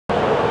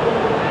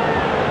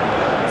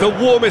The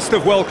warmest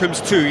of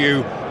welcomes to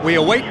you. We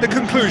await the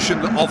conclusion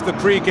of the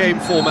pre-game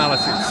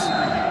formalities.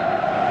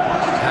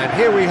 And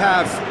here we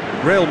have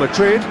Real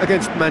Madrid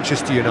against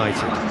Manchester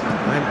United.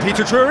 I'm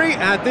Peter Drury,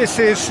 and this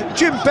is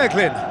Jim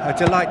Beglin. A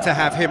delight to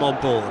have him on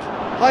board.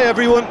 Hi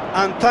everyone,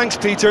 and thanks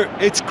Peter.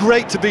 It's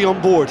great to be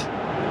on board.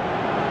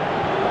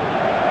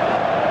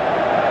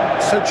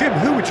 So Jim,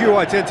 who would you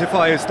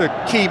identify as the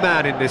key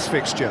man in this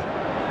fixture?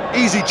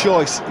 Easy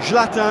choice,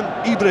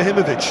 Zlatan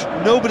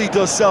Ibrahimovic. Nobody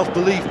does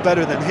self-belief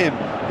better than him.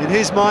 In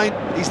his mind,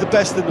 he's the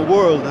best in the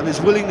world, and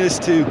his willingness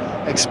to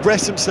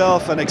express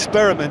himself and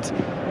experiment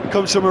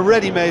comes from a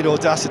ready-made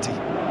audacity.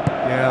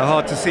 Yeah,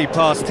 hard to see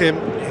past him.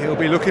 He'll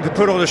be looking to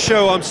put on a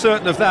show, I'm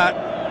certain of that.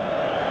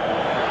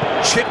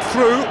 Chip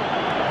through.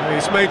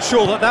 He's made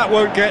sure that that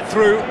won't get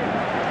through.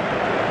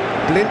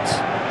 Blind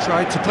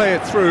tried to play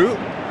it through.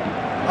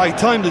 He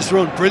timed his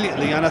run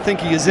brilliantly, and I think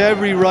he has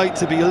every right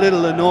to be a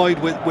little annoyed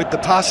with the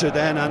passer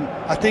then, and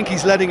I think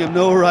he's letting him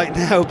know right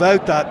now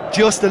about that.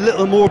 Just a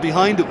little more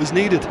behind it was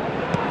needed.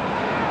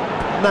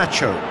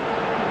 Nacho.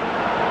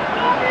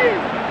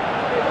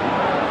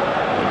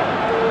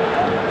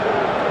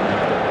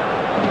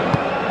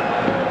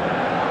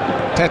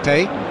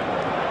 Pepe.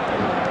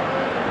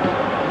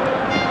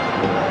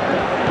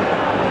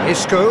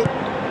 Isco.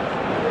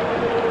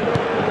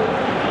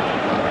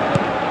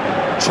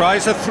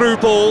 Tries a through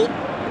ball.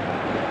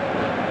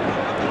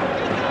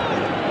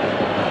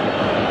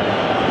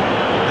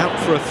 Out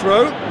for a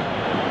throw.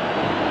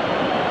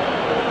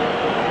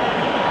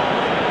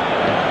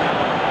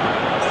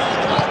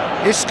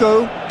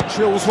 Isco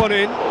drills one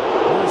in.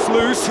 Ball's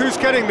loose. Who's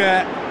getting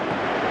there?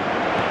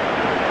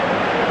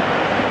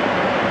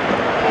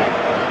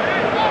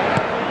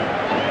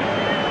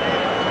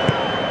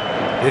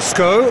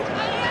 Isco.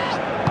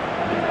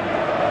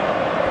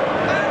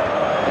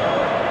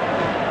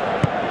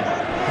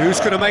 Who's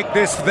going to make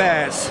this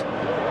theirs?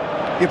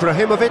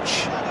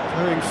 Ibrahimovic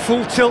going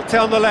full tilt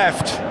down the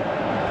left.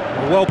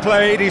 Well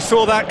played, he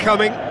saw that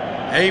coming.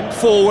 Aimed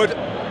forward,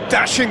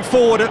 dashing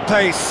forward at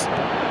pace.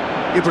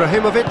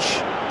 Ibrahimovic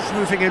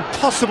proving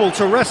impossible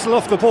to wrestle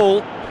off the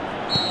ball.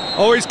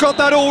 Oh, he's got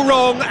that all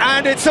wrong,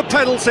 and it's a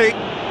penalty.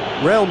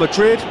 Real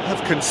Madrid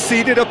have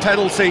conceded a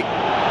penalty.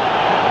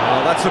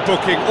 Oh, that's a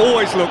booking,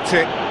 always looked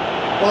it.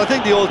 Well, I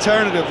think the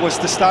alternative was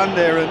to stand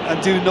there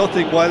and do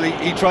nothing while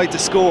he tried to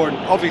score, and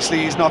obviously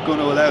he's not going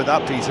to allow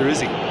that, Peter, is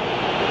he?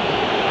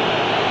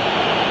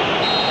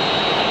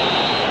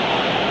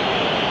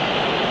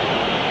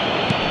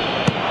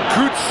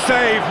 Good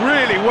save,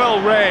 really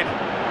well read.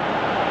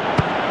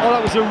 Oh,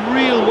 that was a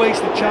real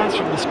wasted chance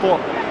from the spot.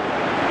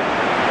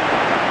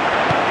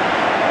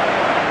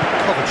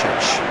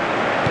 Kovacic.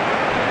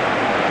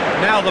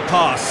 Now the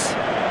pass.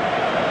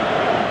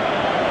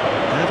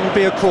 That'll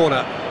be a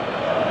corner.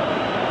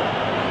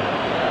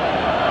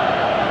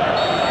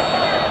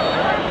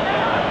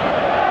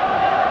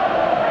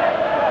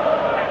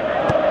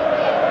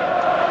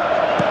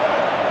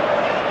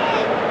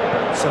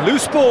 It's a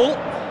loose ball.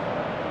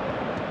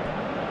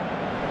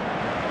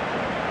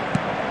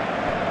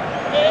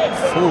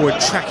 Forward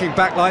tracking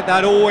back like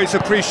that, always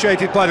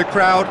appreciated by the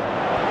crowd.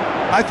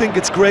 I think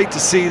it's great to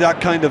see that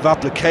kind of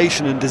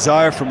application and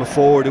desire from a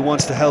forward who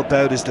wants to help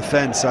out his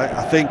defence.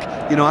 I think,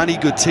 you know, any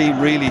good team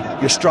really,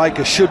 your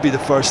striker should be the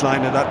first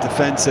line of that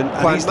defence, and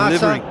he's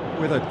delivering.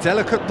 With a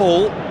delicate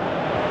ball.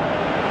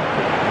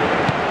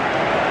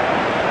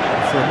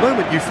 For a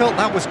moment you felt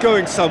that was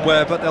going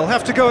somewhere, but they'll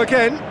have to go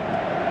again.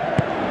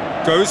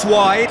 Goes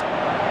wide.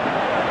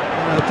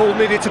 The ball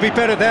needed to be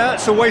better there,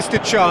 it's a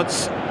wasted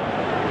chance.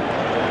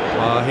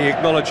 He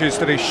acknowledges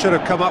that he should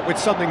have come up with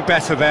something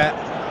better there.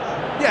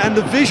 Yeah, and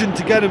the vision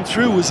to get him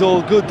through was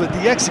all good, but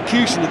the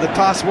execution of the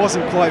pass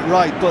wasn't quite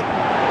right. But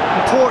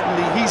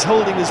importantly, he's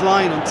holding his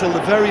line until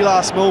the very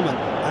last moment,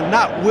 and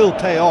that will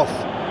pay off.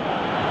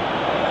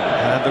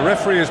 And the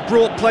referee has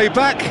brought play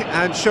back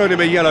and shown him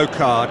a yellow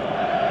card.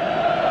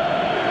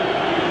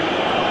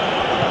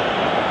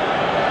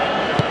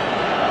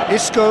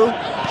 Isco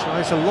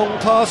tries a long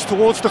pass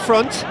towards the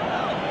front.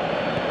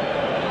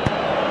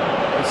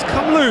 It's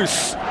come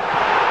loose.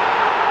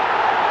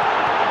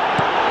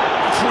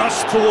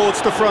 Thrust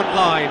towards the front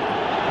line.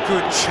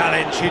 Good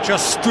challenge, he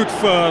just stood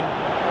firm.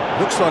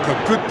 Looks like a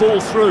good ball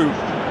through.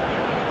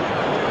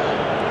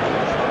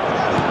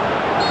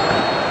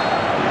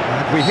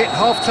 And we hit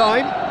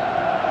half-time.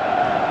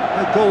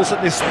 No goals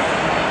at this.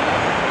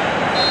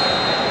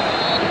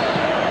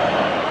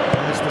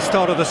 There's the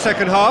start of the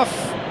second half.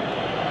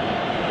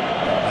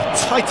 A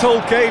tight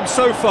old game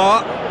so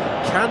far.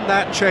 Can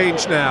that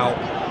change now?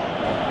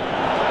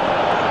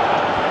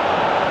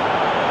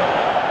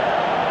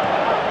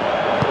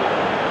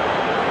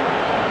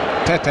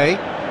 Pepe.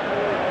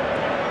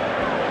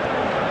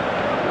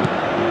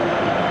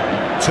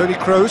 Toni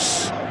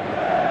Kroos.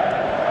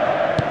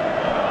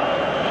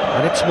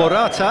 And it's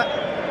Morata.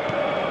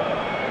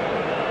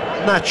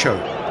 Nacho.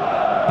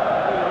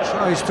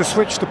 Tries to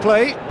switch the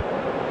play.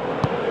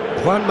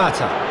 Juan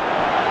Mata.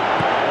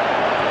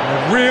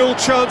 A real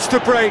chance to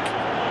break.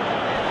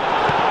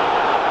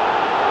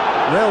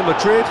 Real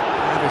Madrid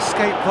have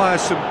Escape via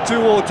some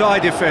do-or-die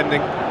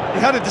defending. He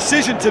had a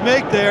decision to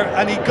make there,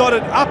 and he got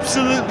it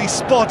absolutely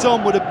spot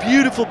on with a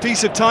beautiful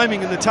piece of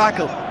timing in the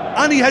tackle.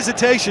 Any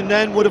hesitation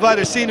then would have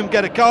either seen him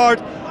get a card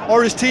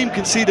or his team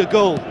concede a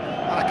goal.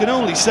 I can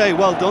only say,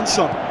 well done,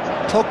 son.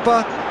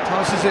 Pogba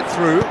passes it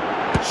through.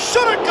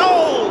 Shot a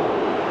goal!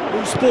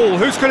 Whose ball?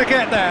 Who's going to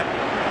get that?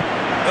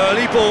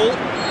 Early ball.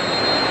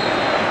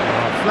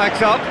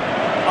 Flags up.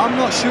 I'm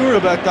not sure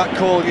about that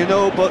call, you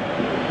know, but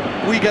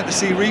we get to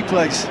see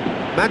replays.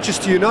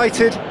 Manchester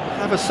United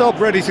have a sub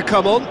ready to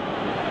come on.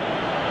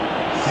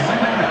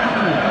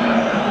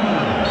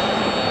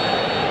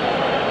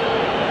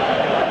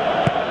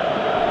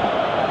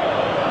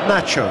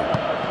 Nacho.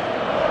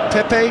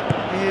 Pepe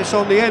is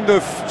on the end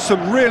of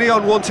some really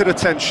unwanted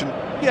attention.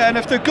 Yeah, and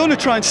if they're going to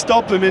try and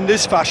stop him in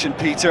this fashion,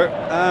 Peter,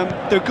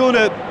 they're going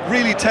to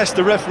really test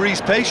the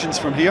referee's patience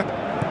from here.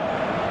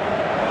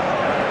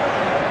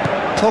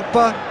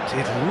 Pogba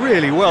did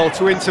really well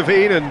to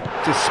intervene and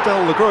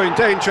dispel the growing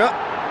danger.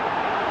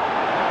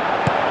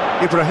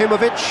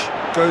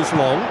 Ibrahimovic goes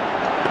long.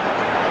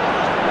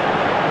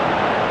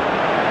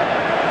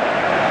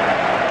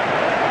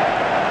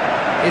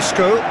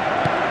 Isco.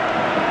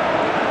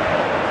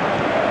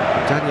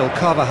 Daniel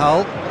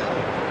Carvajal.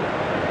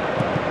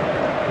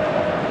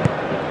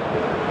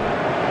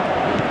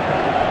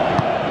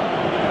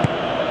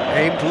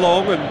 Aimed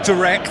long and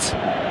direct.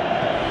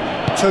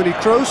 Toni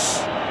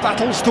Kroos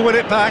battles to win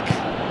it back.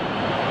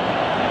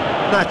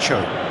 Nacho.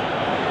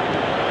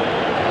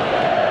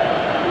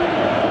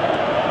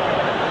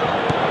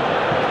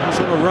 He's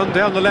on a run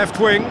down the left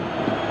wing.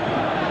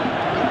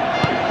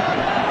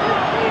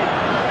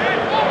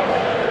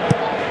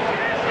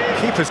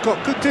 Keeper's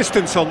got good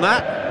distance on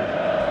that.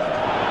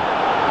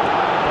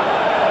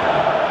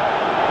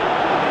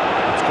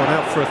 It's gone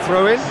out for a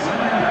throw-in.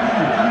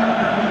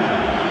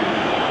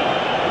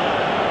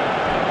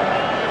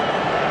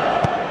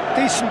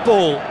 Decent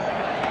ball.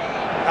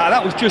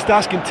 That was just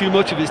asking too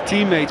much of his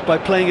teammates by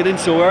playing it in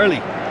so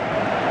early.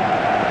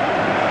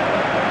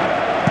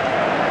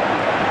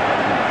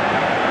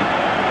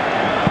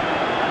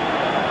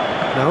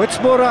 Now it's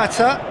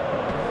Morata.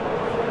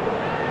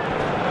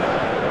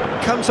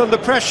 Comes under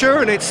pressure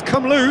and it's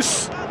come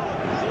loose.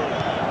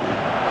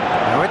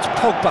 Now it's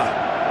Pogba.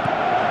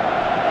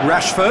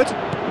 Rashford.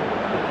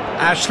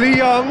 Ashley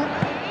Young.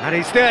 And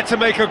he's there to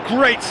make a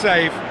great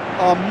save.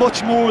 Oh,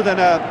 much more than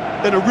a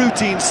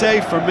routine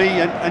save for me,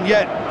 and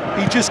yet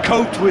he just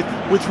coped with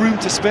room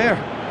to spare.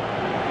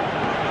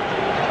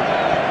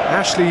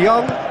 Ashley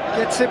Young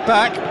gets it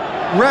back.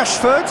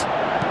 Rashford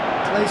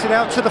plays it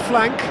out to the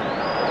flank.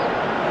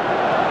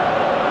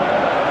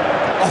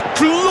 Oh,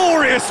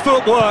 glorious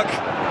footwork!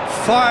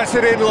 Fires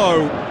it in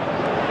low.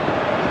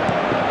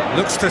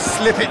 Looks to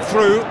slip it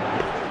through.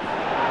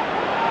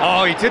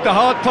 Oh, he did the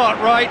hard part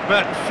right,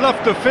 but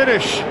fluffed the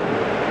finish.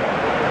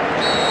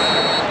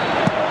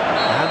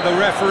 And the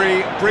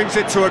referee brings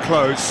it to a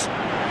close.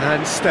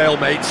 And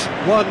stalemate.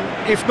 One,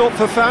 if not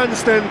for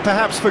fans, then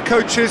perhaps for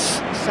coaches,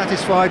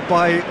 satisfied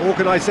by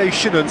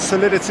organisation and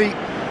solidity.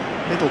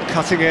 Little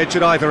cutting edge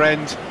at either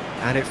end,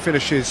 and it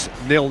finishes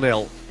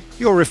 0-0.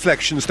 Your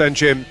reflections then,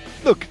 Jim?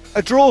 Look,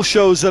 a draw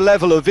shows a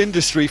level of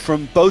industry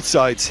from both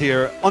sides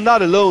here. On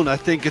that alone, I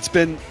think it's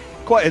been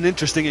quite an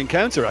interesting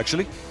encounter,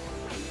 actually.